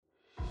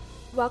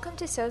Welcome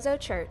to Sozo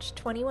Church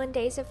 21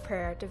 Days of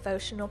Prayer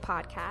devotional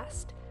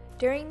podcast.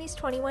 During these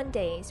 21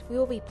 days, we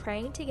will be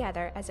praying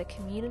together as a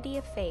community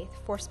of faith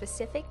for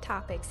specific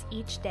topics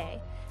each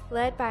day,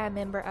 led by a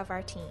member of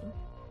our team.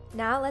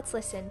 Now let's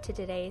listen to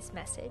today's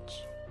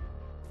message.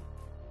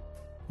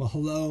 Well,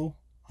 hello.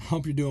 I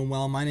hope you're doing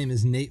well. My name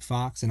is Nate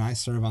Fox, and I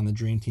serve on the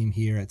Dream Team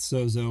here at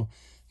Sozo.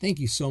 Thank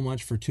you so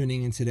much for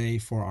tuning in today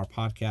for our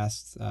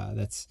podcast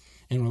that's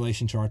in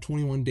relation to our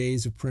 21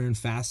 days of prayer and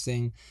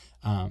fasting.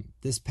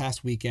 This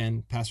past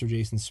weekend, Pastor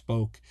Jason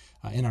spoke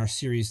in our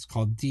series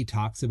called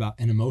Detox about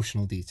an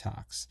emotional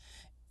detox.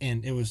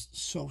 And it was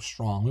so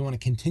strong. We want to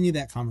continue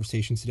that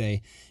conversation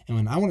today. And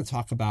when I want to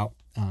talk about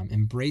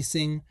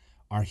embracing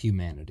our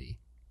humanity,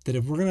 that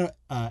if we're going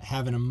to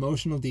have an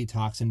emotional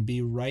detox and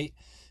be right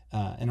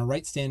in a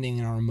right standing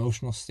in our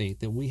emotional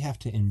state, that we have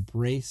to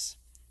embrace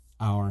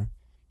our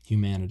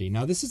humanity.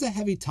 Now, this is a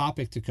heavy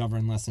topic to cover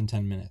in less than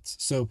 10 minutes.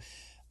 So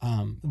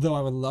though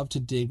I would love to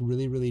dig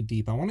really, really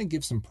deep, I want to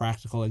give some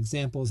practical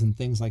examples and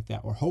things like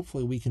that, where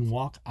hopefully we can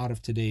walk out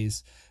of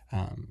today's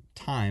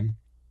time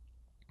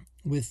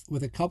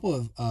with a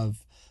couple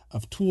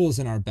of tools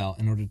in our belt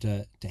in order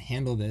to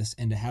handle this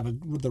and to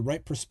have the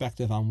right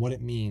perspective on what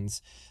it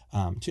means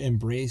to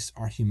embrace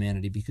our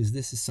humanity, because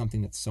this is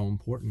something that's so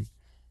important,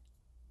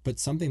 but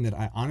something that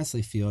I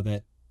honestly feel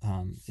that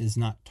is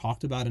not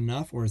talked about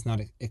enough or is not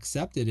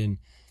accepted in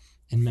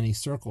many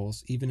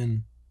circles,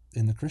 even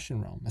in the Christian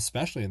realm,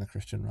 especially in the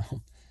Christian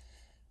realm.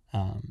 I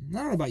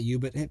don't know about you,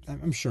 but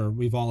I'm sure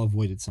we've all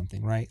avoided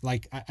something, right?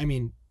 Like, I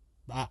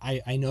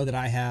know that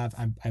I have.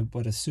 I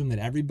would assume that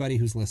everybody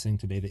who's listening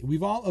today, that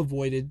we've all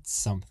avoided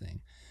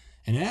something.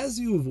 And as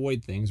you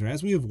avoid things, or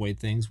as we avoid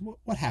things,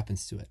 what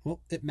happens to it?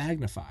 Well, it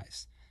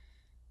magnifies.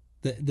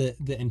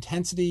 The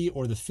intensity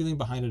or the feeling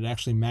behind it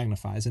actually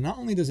magnifies. And not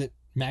only does it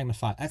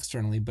magnify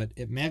externally, but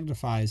it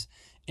magnifies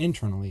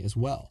internally as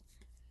well.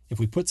 If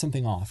we put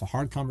something off, a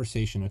hard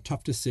conversation, a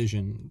tough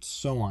decision,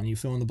 so on, you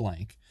fill in the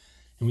blank,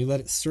 and we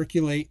let it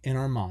circulate in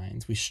our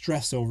minds, we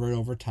stress over it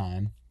over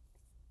time,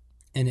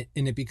 and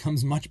it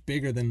becomes much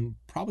bigger than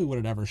probably what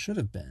it ever should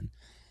have been.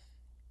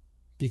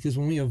 Because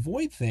when we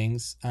avoid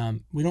things,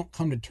 we don't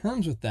come to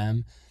terms with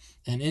them,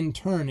 and in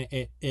turn,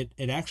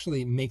 it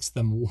actually makes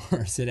them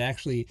worse. It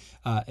actually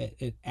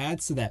it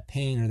adds to that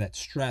pain or that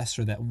stress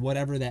or that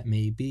whatever that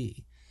may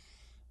be.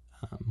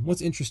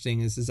 What's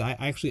interesting is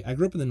I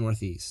grew up in the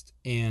Northeast,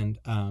 and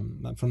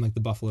I'm from like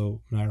the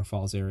Buffalo, Niagara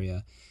Falls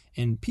area,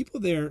 and people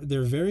there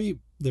they're very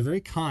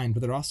kind,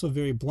 but they're also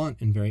very blunt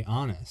and very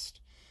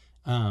honest.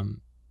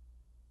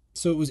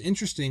 So it was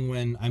interesting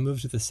when I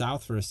moved to the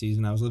South for a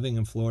season. I was living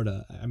in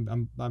Florida.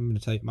 I'm going to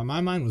tell you,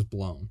 my mind was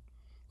blown.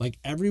 Like,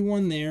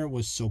 everyone there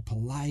was so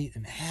polite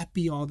and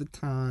happy all the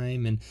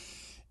time and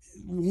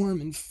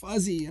warm and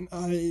fuzzy, and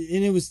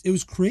it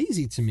was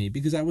crazy to me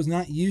because I was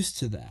not used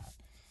to that.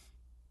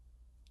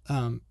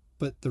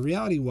 But the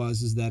reality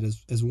is that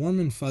as warm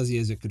and fuzzy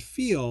as it could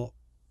feel,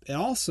 it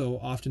also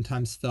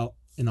oftentimes felt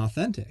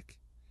inauthentic.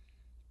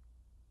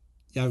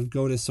 I would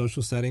go to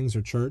social settings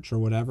or church or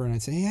whatever, and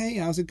I'd say, "Hey,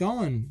 how's it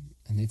going?"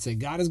 And they'd say,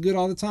 "God is good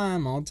all the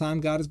time. All the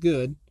time, God is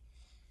good."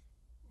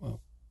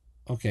 Well,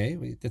 okay,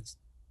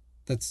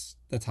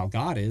 that's how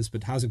God is,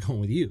 but how's it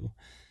going with you?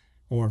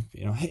 Or,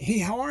 hey,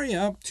 how are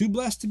you? Too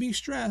blessed to be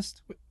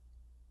stressed.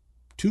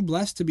 Too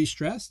blessed to be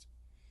stressed?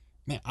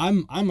 Man,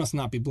 I must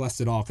not be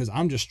blessed at all, because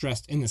I'm just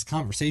stressed in this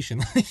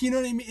conversation. You know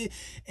what I mean?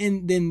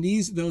 And then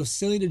those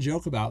silly to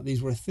joke about,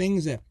 these were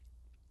things that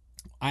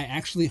I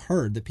actually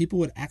heard that people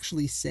would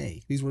actually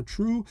say. These were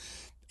true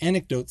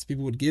anecdotes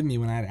people would give me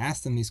when I'd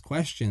ask them these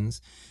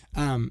questions.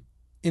 And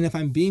if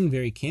I'm being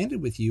very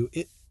candid with you,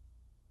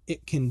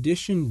 it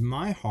conditioned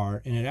my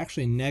heart, and it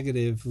actually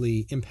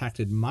negatively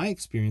impacted my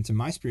experience and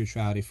my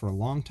spirituality for a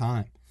long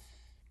time.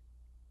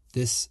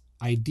 This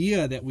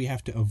idea that we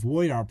have to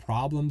avoid our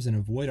problems and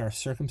avoid our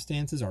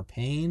circumstances, our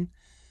pain,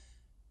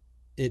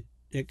 it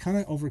kind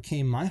of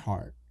overcame my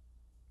heart.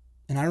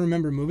 And I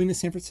remember moving to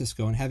San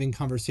Francisco and having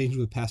conversations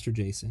with Pastor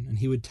Jason, and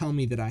he would tell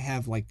me that I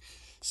have like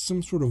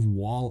some sort of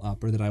wall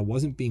up, or that I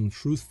wasn't being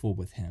truthful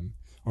with him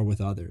or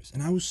with others.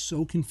 And I was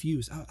so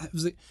confused. I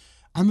was like,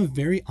 I'm a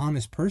very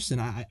honest person.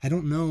 I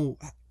don't know,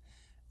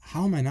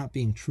 how am I not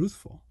being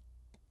truthful?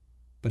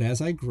 But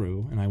as I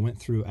grew and I went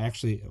through,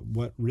 actually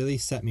what really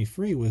set me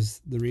free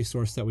was the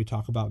resource that we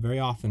talk about very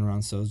often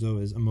around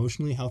Sozo, is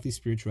emotionally healthy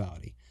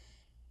spirituality.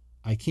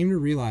 I came to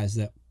realize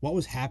that what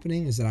was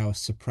happening is that I was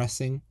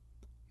suppressing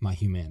my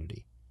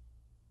humanity.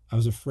 I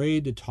was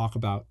afraid to talk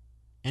about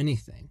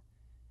anything.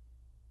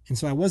 And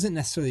so I wasn't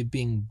necessarily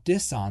being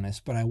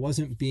dishonest, but I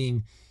wasn't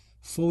being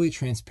fully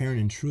transparent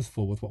and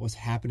truthful with what was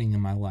happening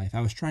in my life.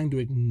 I was trying to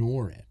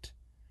ignore it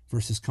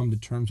versus come to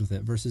terms with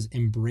it, versus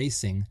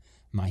embracing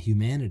my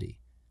humanity,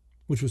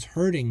 which was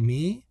hurting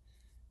me,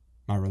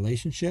 my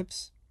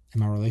relationships, and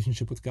my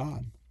relationship with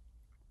God.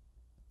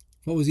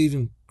 What was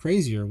even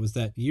crazier was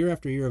that year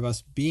after year of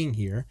us being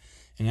here,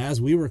 and as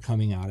we were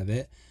coming out of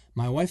it,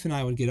 my wife and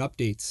I would get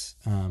updates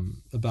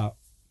about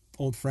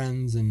old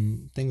friends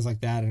and things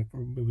like that. And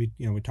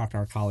we talked to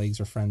our colleagues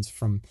or friends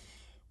from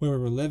where we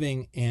were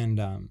living. And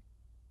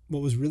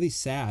what was really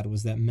sad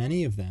was that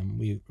many of them,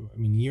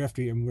 year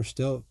after year, we're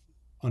still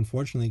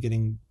unfortunately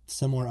getting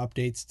similar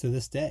updates to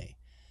this day.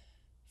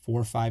 4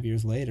 or 5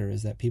 years later,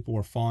 is that people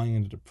were falling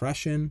into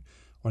depression,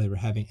 or they were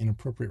having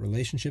inappropriate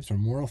relationships or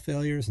moral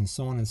failures, and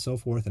so on and so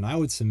forth. And I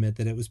would submit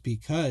that it was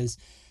because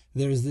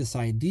there's this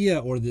idea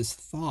or this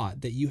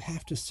thought that you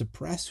have to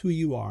suppress who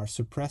you are,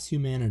 suppress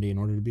humanity in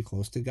order to be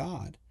close to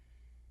God.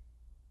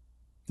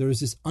 There was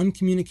this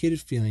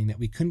uncommunicated feeling that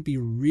we couldn't be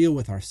real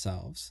with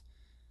ourselves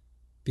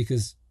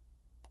because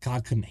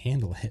God couldn't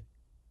handle it,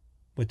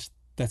 which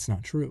that's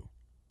not true.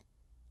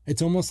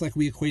 It's almost like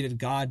we equated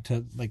God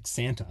to like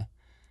Santa,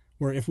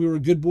 where if we were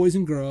good boys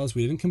and girls,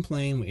 we didn't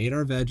complain, we ate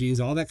our veggies,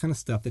 all that kind of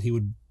stuff, that he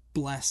would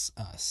bless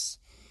us,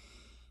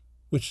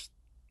 which,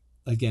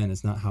 again,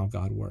 is not how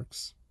God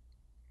works.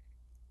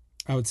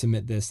 I would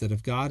submit this, that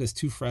if God is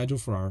too fragile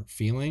for our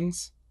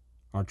feelings,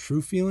 our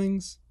true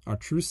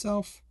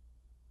self,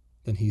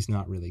 then he's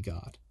not really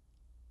God.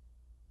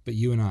 But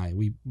you and I,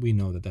 we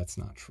know that that's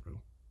not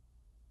true.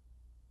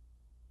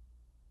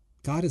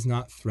 God is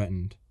not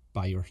threatened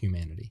by your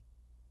humanity.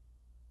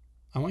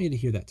 I want you to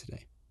hear that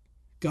today.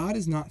 God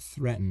is not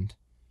threatened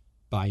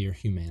by your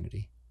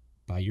humanity,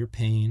 by your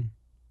pain,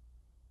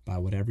 by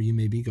whatever you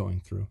may be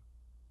going through.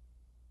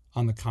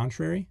 On the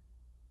contrary,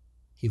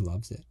 he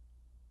loves it.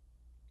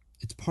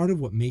 It's part of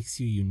what makes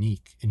you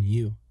unique in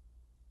you.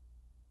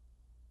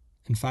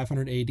 In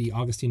 500 AD,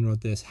 Augustine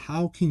wrote this: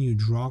 "How can you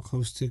draw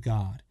close to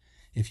God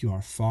if you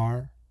are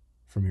far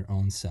from your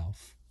own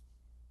self?"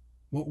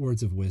 What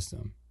words of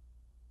wisdom.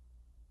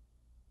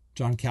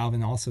 John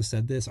Calvin also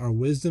said this: "Our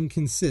wisdom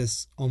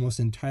consists almost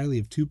entirely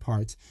of two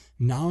parts,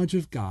 knowledge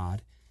of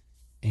God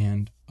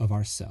and of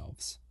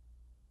ourselves."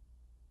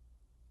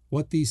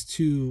 What these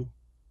two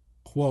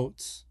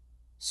quotes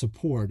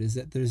support is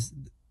that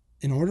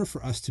in order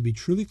for us to be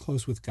truly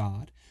close with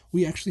God,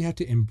 we actually have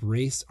to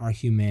embrace our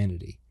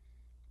humanity.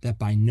 That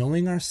by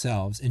knowing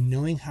ourselves and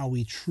knowing how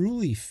we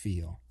truly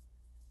feel,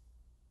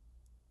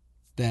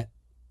 that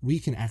we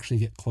can actually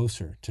get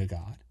closer to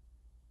God.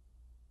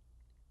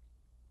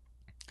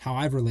 How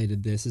I've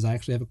related this is I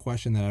actually have a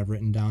question that I've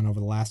written down over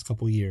the last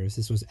couple of years.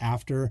 This was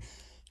after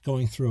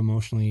going through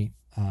emotionally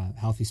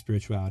healthy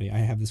spirituality. I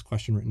have this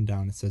question written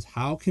down. It says,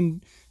 how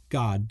can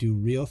God do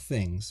real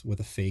things with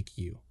a fake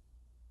you?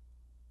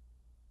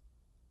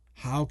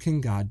 How can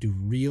God do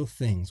real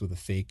things with a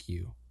fake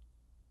you?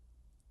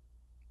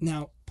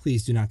 Now,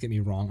 please do not get me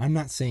wrong. I'm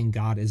not saying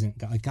God isn't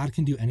God. God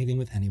can do anything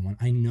with anyone.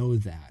 I know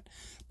that.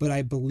 But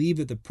I believe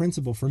that the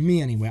principle, for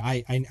me anyway,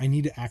 I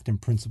need to act in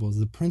principles.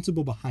 The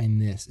principle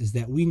behind this is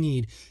that we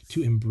need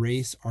to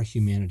embrace our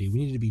humanity. We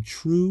need to be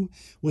true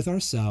with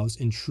ourselves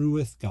and true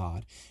with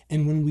God.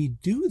 And when we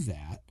do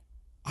that,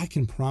 I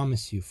can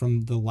promise you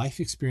from the life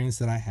experience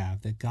that I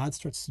have that God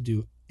starts to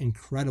do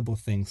incredible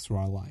things through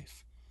our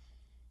life.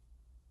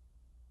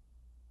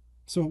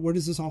 So where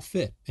does this all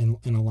fit in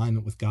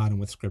alignment with God and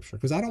with Scripture?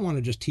 Because I don't want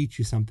to just teach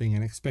you something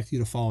and expect you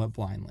to follow it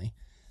blindly.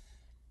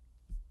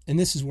 And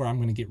this is where I'm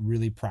going to get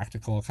really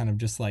practical, kind of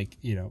just like,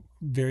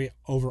 very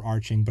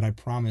overarching, but I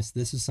promise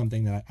this is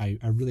something that I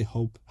really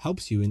hope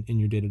helps you in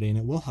your day-to-day, and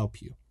it will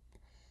help you.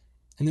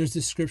 And there's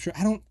this scripture.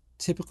 I don't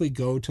typically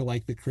go to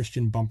like the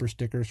Christian bumper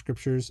sticker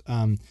scriptures,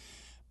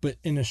 but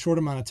in a short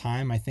amount of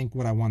time, I think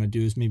what I want to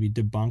do is maybe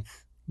debunk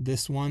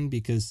this one,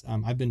 because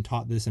I've been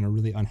taught this in a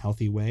really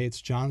unhealthy way.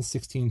 It's John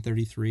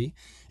 16:33.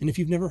 And if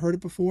you've never heard it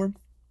before,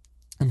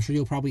 I'm sure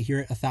you'll probably hear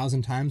it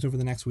 1,000 times over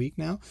the next week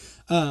now.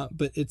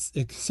 But it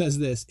says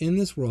this: "In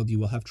this world you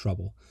will have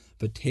trouble,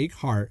 but take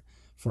heart,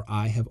 for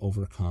I have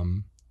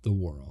overcome the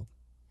world."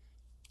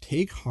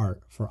 Take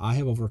heart, for I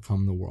have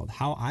overcome the world.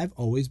 How I've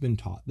always been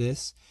taught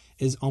this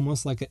is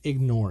almost like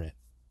ignore it,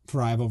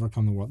 for I have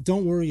overcome the world.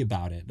 Don't worry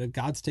about it.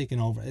 God's taken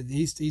over.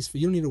 You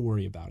don't need to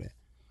worry about it.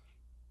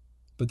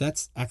 But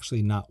that's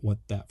actually not what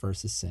that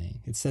verse is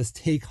saying. It says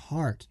take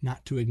heart,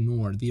 not to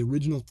ignore. The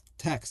original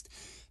text,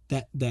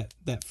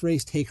 that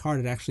phrase take heart,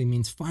 it actually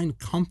means find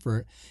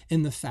comfort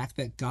in the fact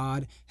that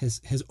God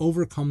has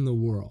overcome the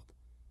world.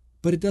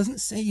 But it doesn't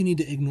say you need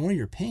to ignore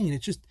your pain.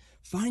 It's just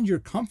find your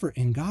comfort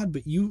in God,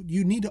 but you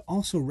need to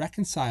also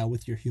reconcile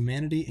with your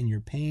humanity and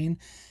your pain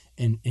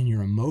and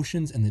your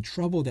emotions and the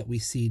trouble that we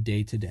see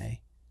day to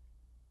day.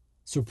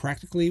 So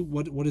practically,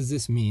 what does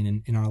this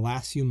mean? In our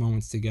last few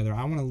moments together,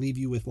 I want to leave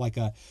you with like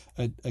a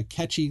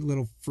catchy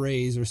little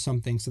phrase or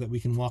something so that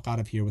we can walk out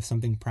of here with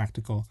something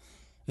practical.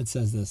 It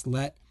says this: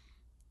 let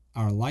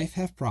our life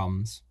have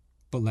problems,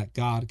 but let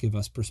God give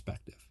us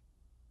perspective.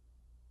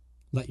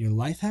 Let your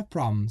life have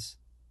problems,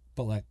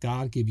 but let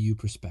God give you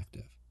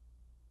perspective.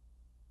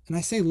 And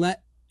I say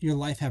let your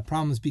life have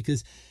problems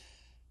because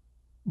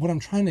what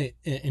I'm trying to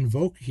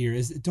invoke here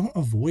is don't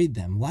avoid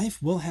them.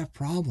 Life will have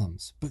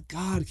problems, but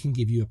God can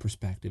give you a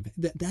perspective.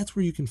 That's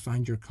where you can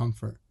find your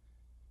comfort.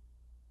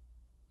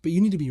 But you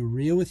need to be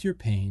real with your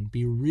pain,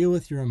 be real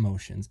with your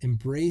emotions,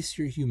 embrace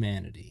your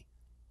humanity.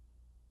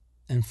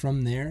 And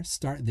from there,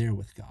 start there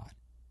with God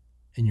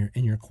in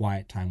your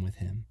quiet time with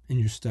Him, in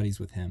your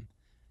studies with Him,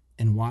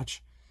 and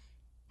watch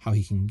how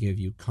he can give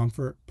you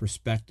comfort,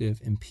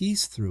 perspective, and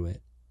peace through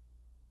it,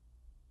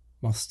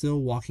 while still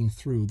walking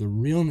through the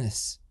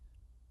realness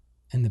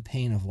and the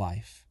pain of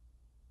life.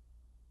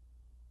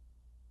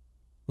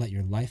 Let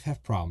your life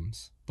have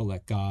problems, but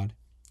let God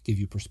give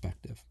you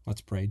perspective.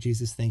 Let's pray.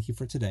 Jesus, thank you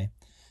for today.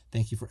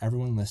 Thank you for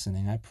everyone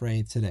listening. I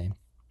pray today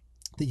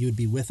that you would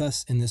be with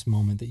us in this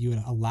moment, that you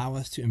would allow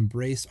us to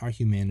embrace our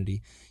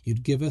humanity.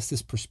 You'd give us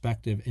this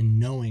perspective in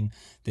knowing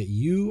that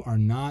you are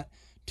not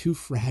too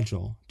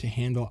fragile to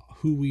handle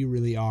who we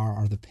really are,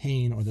 or the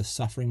pain or the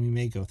suffering we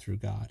may go through,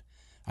 God.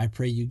 I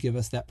pray you give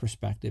us that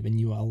perspective and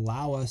you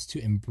allow us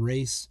to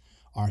embrace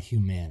our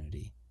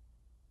humanity.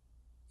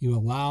 You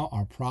allow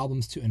our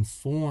problems to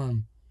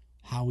inform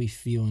how we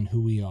feel and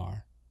who we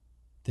are.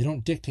 They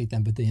don't dictate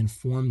them, but they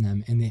inform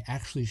them, and they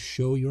actually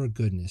show your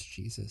goodness,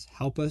 Jesus.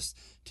 Help us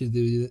to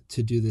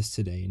do this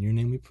today. In your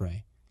name we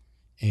pray.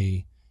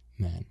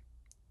 Amen.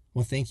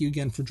 Well, thank you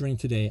again for joining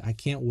today. I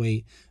can't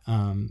wait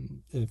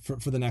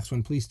for the next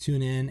one. Please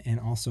tune in, and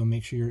also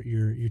make sure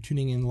you're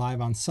tuning in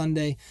live on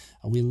Sunday.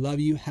 We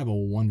love you. Have a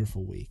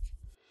wonderful week.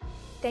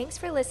 Thanks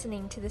for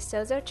listening to the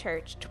Sozo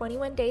Church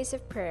 21 Days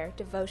of Prayer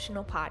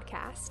devotional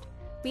podcast.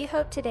 We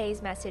hope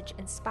today's message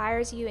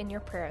inspires you in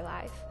your prayer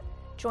life.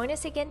 Join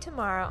us again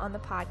tomorrow on the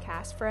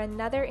podcast for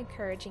another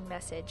encouraging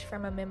message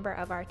from a member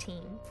of our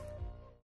team.